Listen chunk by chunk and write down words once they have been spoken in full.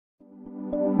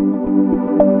Thank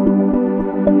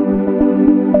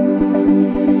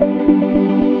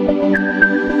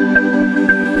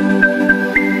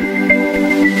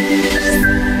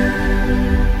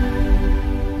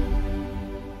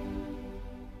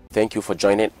you for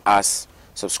joining us.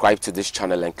 Subscribe to this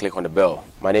channel and click on the bell.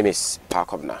 My name is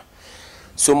Kwaku Oteng Nayas.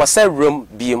 So my room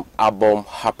beam album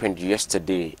happened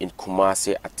yesterday in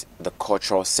Kumasi at the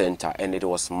Cultural Center, and it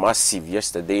was massive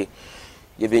yesterday.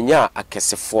 Yebenya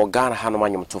akese for Ghana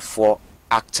Hanumanyam to 4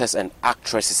 actors and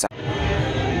actresses.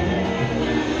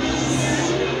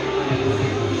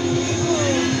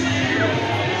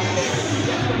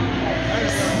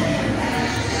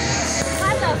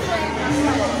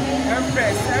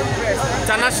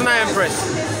 International Empress.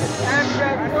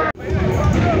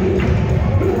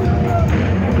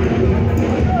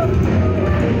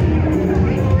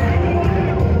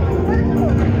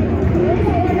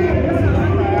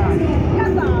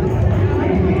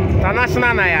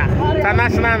 International Naya.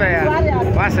 International Naya.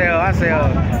 What's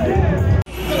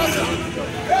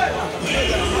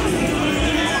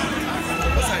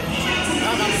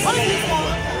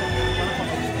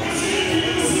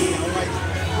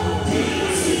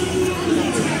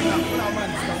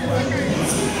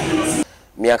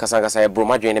Mia Kasanga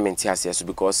Broma joining me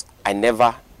because I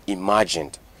never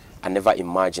imagined. And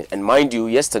mind you,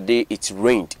 yesterday it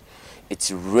rained.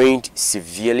 It rained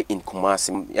severely in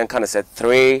Kumasi. Yan kind of said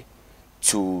 3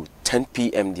 to 10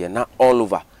 p.m. They're not all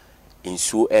over in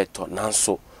so air to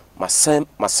Nanso. My sign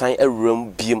a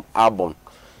room beam album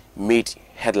made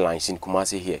headlines in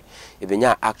Kumasi here. Even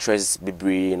your actress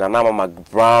Bibri, Nanama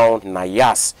Brown,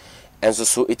 Nayas, and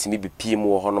so it may be PM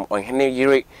or on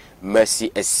Henry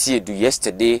Mercy as do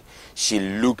yesterday. She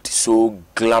looked so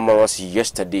glamorous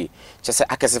yesterday. Just say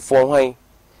I can say for why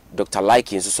Dr.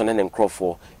 Likey and so and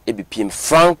Crawford, ABPM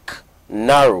Frank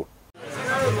Narrow.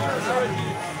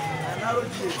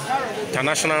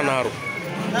 International Narrow.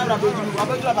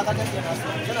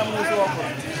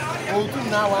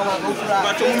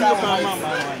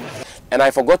 And I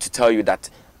forgot to tell you that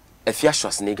Afia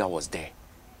Schwarzenegger was there.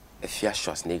 Afia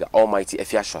Schwarzenegger, almighty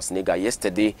Afia Schwarzenegger.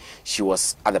 Yesterday, she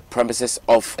was at the premises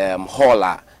of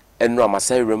Holla and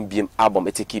Ramasai Rumbium album.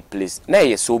 It take place. Now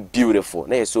is so beautiful.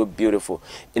 And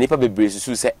if I be brave,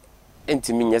 so say,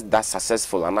 intimate that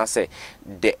successful. And I say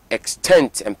the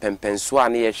extent and pempenswa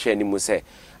near share ni say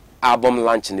album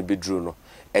launch in the bedroom.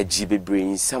 A GB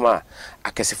brain summer.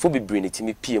 I can say for be brain it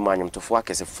me P manium to work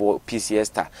as a 4 PCS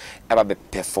star ever be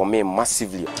performing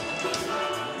massively.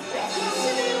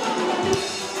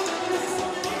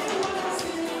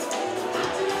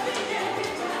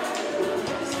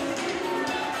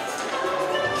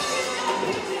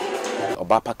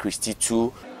 Obapa Christie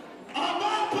too.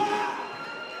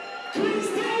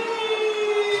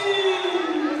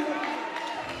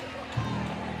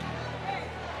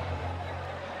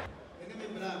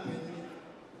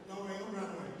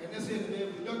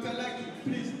 Dr. Likey,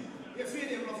 please. If you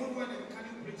need a phone, can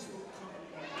you bring some?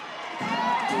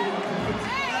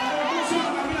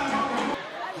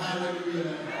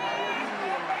 Hallelujah.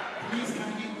 Please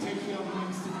can you take your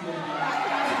hands together?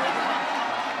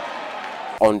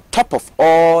 On top of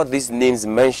all these names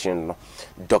mentioned,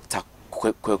 Dr.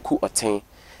 Kwaku Oteng,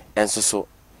 and so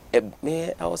I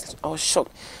was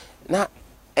shocked. Now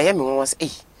I am was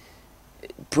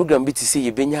program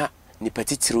BTC Yebenya ni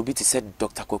petit Robiti said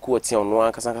Dr. Kwaku Oteng on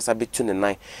one Kasakasa between the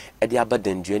 9 at the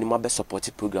Abadan journey my best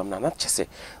supportive program. Now not just say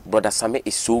Broda Sammy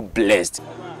is so blessed.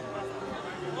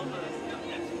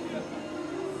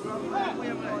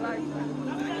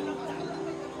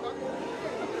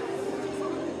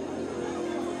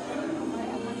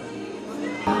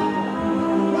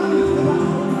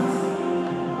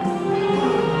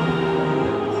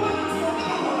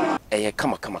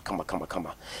 Come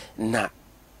on. Now,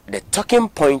 the talking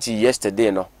point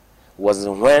yesterday was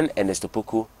when Ernest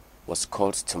Opoku was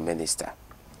called to minister.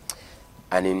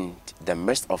 And in the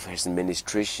midst of his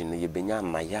ministration, Yebenya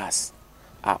Nayas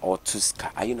are all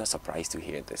tuska. Are you not surprised to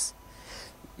hear this?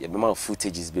 Yebema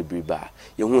footage is baby bar.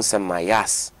 You won't say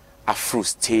Nayas afro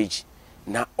stage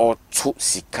na all to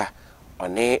sika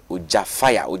on uja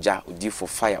fire uja udi for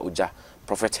fire uja.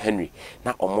 Prophet Henry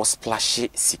now almost splashy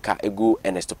sika ego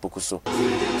Ernest Opoku so.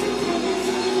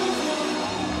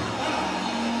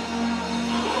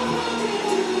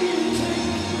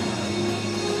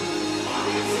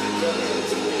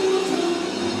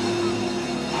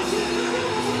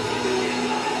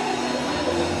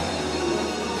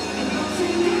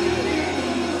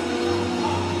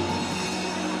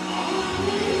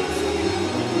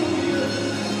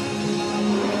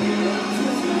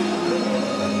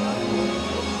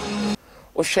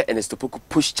 Ernest Opoku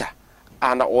pushed her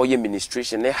ana oye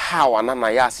administration ne how ana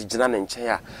Nayas gina ne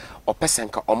nchen or person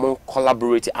ka omo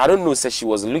collaborate. I don't know, say she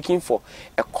was looking for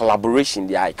a collaboration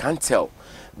there, I can't tell.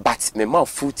 But me mouth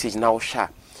footage now sha,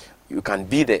 you can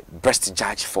be the best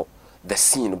judge for the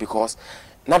scene, because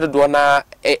na the dona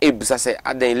bisa say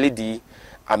aden lady,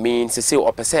 I mean say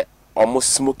or person almost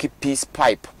smoky peace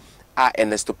pipe.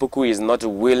 Ernest Opoku is not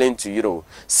willing to, you know,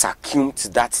 succumb to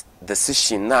that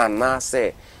decision. Nah,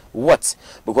 say what?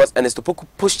 Because Ernest Opoku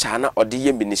pushed China or the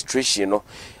administration, you know,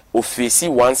 of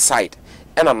facing one side,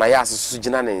 and Nayas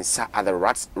Sujana at the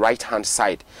right hand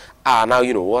side. Now,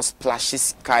 you know, what splashes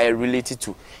sky related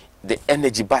to the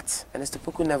energy, but Ernest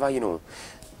Opoku never, you know,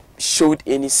 showed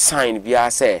any sign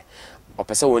via say or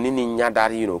person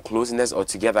that, you know, closeness or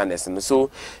togetherness. And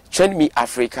so Trend Me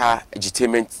Africa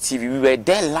Entertainment TV, we were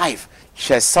there live.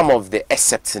 Share some of the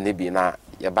excerpts in the bina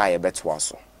ya buy a bet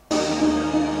was.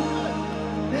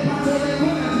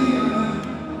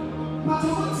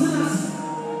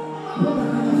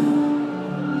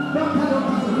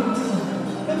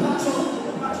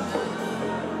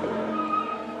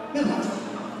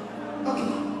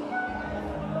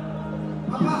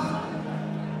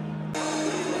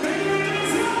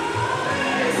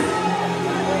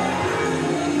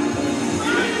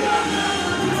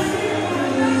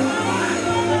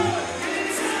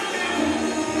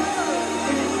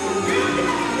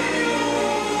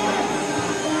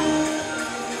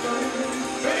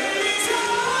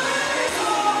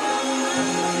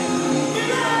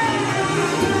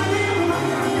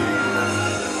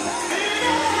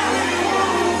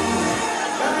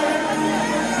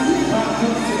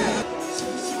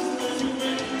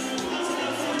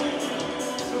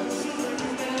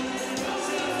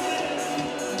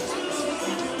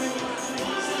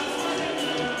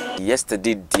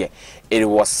 Yesterday, dear, it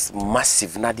was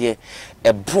massive. Nadia,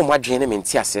 a boom, I dream and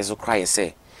tears so cry,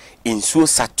 say, in so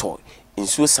sat toy, in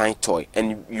so sign toy,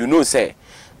 and you know, say,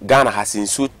 Ghana has in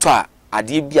so toy, I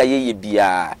did be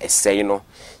a say, you know,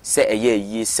 say a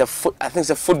year, say, I think it's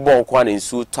a football quan in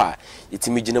so toy, it's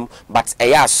imaginum, but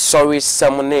a sorry,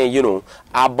 someone, you know,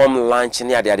 album launch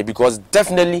near there, because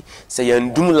definitely, say,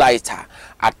 and doom lighter,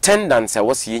 attendance, I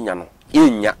was in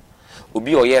ya.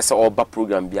 Obi or yes or ba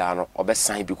program biano or best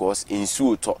sign because in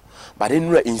suit but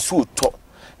in suit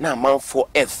now man for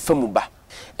a femuba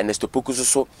and Ernest Opoku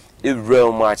so a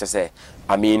real much I say.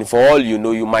 I mean, for all you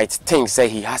know, you might think say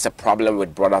he has a problem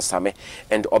with Broda Sammy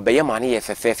and obey money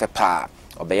FFF pa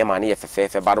obey money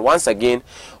FFF, but once again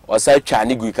or say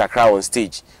Chani Guika crowd on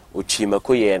stage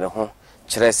Uchimako and home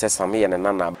Chrese Sammy and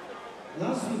Nana.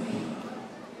 Last week,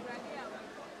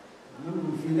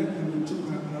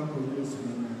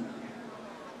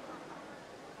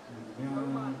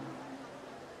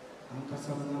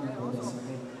 Broda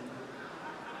Sammy.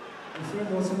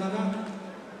 Was another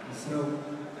so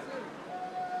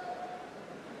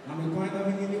I'm going to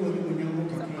begin with young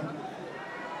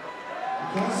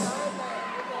because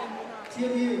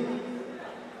TV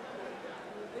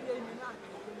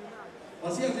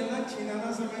was here the lunch in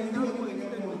another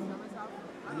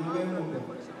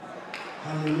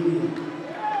hallelujah.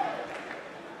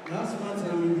 Last month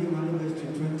I'm in my university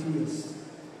 20 years.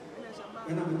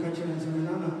 When I'm catching a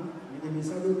seminar, I'm a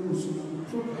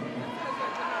program.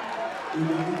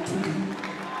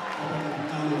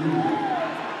 Hallelujah.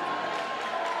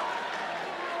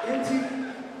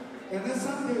 And then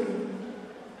Sunday,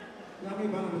 Nami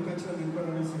Bana catch them in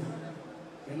Koranese.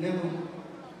 And then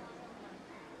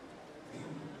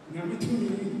Nami to me,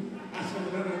 I shall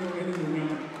never know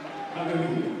anything.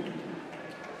 Hallelujah.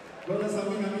 Broda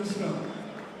Sammy, Nami Shra.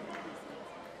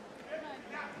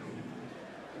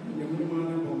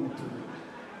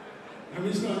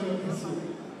 Nami Shra,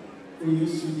 oh,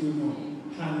 yes, you know.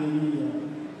 Hallelujah.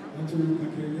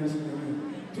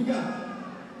 To God.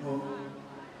 Oh.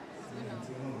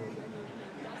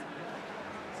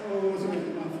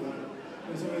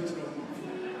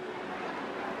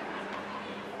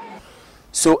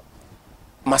 So,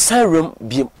 my room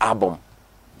beam album.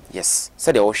 Yes,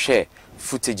 said they all share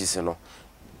footages, you know.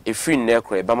 A free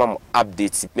necro, Bama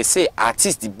updates. Me say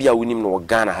artist be a winning no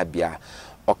Ghana habia.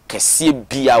 Or Cassie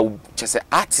be a just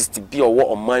artist be a what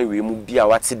on my room be a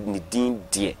what's in the dean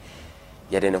dear.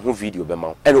 Yet in a whole video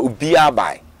bema and Ubia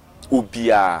by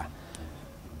Ubia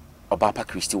Obapa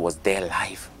Christie was there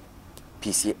live.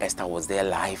 PC Esther was there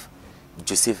live.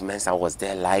 Joseph Mensah was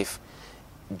there live.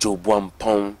 Joe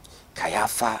Buampong,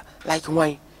 Kayafa, like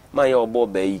why my old boy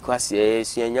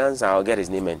Kwasi I'll get his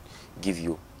name and give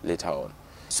you later on.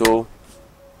 So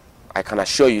I can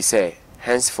assure you, say,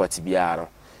 henceforth to be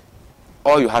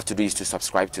all you have to do is to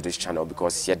subscribe to this channel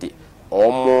because yeah, the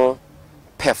almost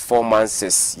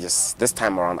performances, yes, this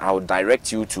time around I will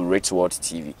direct you to Rich World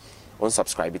TV.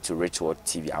 Unsubscribe to Rich World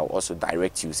TV. I will also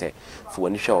direct you say for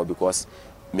one show because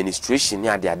ministration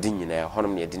near their dinner,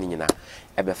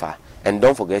 and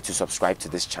don't forget to subscribe to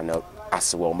this channel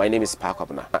as well. My name is Kwaku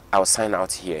Oteng Nayas. I'll sign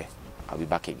out here. I'll be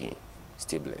back again.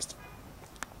 Stay blessed.